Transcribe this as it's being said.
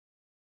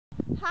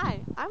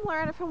Hi, I'm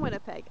Laranda from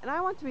Winnipeg, and I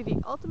want to be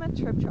the ultimate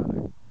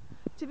trip-trotter.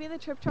 To be the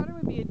trip-trotter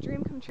would be a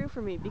dream come true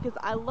for me because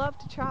I love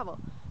to travel,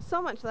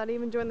 so much that I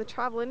even joined the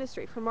travel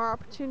industry for more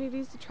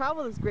opportunities to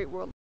travel this great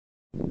world.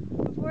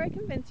 Before I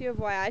convince you of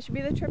why I should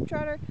be the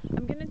trip-trotter,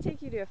 I'm going to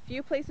take you to a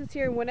few places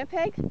here in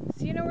Winnipeg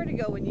so you know where to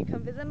go when you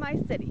come visit my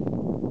city.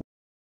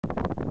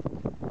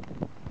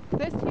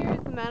 This here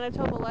is the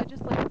Manitoba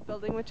Legislative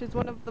Building, which is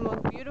one of the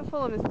most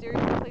beautiful and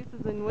mysterious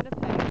places in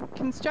Winnipeg.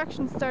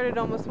 Construction started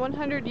almost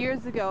 100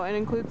 years ago and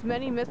includes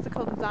many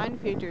mystical design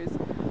features,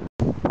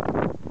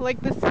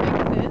 like the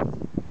sphinxes,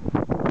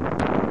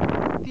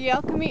 the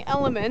alchemy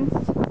elements,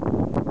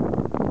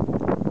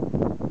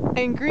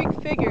 and Greek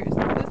figures,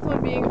 this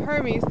one being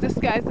Hermes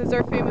disguised as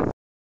our famous.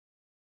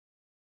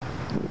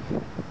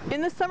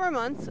 In the summer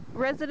months,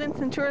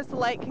 residents and tourists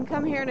alike can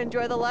come here and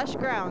enjoy the lush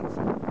grounds.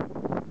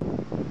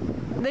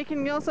 They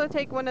can also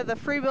take one of the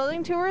free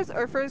building tours,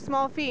 or for a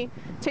small fee,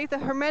 take the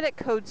Hermetic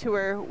Code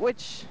tour,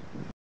 which...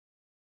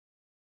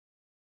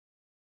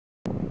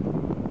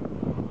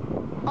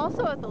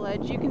 Also at the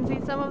ledge, you can see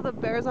some of the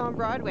bears on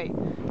Broadway,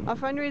 a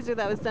fundraiser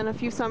that was done a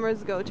few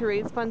summers ago to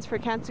raise funds for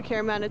Cancer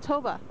Care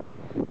Manitoba.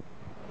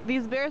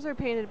 These bears are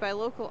painted by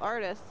local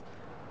artists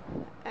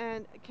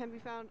and can be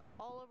found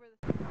all over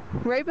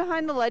the... Right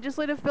behind the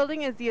Legislative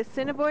Building is the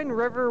Assiniboine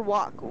River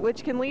Walk,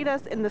 which can lead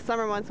us in the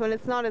summer months when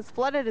it's not as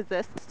flooded as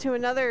this to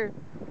another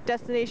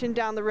destination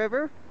down the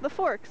river, the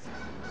Forks.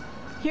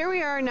 Here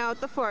we are now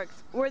at the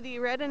Forks, where the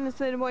Red and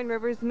Assiniboine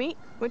rivers meet,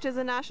 which is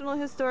a National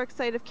Historic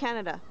Site of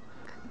Canada.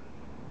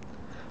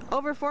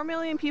 Over 4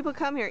 million people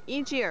come here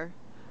each year.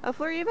 A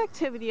flurry of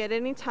activity at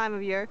any time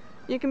of year,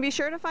 you can be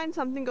sure to find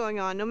something going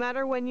on no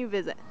matter when you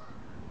visit.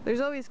 There's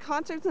always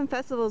concerts and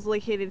festivals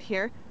located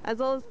here, as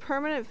well as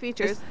permanent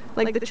features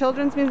like the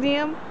Children's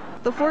Museum,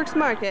 the Forks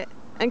Market,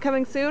 and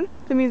coming soon,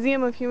 the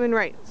Museum of Human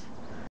Rights.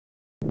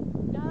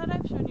 Now that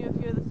I've shown you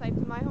a few of the sights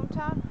in my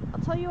hometown,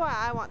 I'll tell you why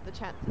I want the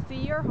chance to see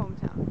your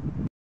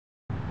hometown.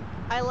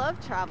 I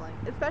love traveling,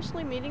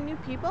 especially meeting new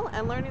people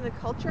and learning the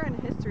culture and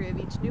history of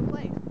each new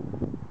place.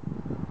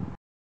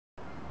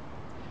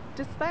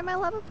 Despite my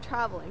love of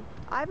traveling,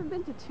 I haven't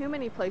been to too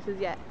many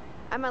places yet,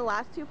 and my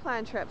last two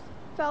planned trips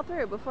fell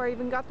through before I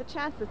even got the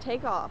chance to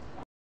take off.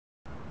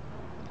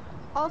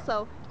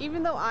 Also,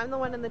 even though I'm the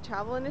one in the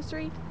travel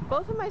industry,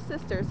 both of my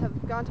sisters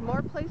have gone to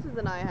more places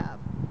than I have,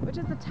 which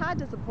is a tad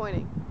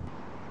disappointing.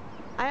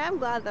 I am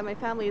glad that my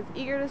family is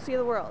eager to see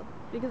the world,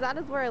 because that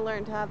is where I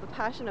learned to have the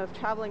passion of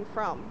traveling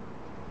from.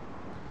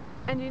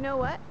 And you know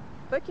what?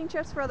 Booking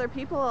trips for other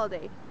people all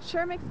day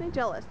sure makes me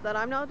jealous that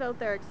I'm not out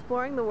there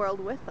exploring the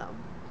world with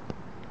them.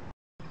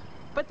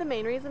 But the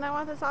main reason I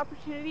want this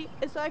opportunity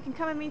is so I can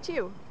come and meet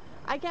you.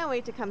 I can't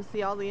wait to come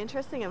see all the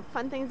interesting and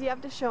fun things you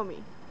have to show me.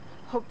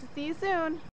 Hope to see you soon!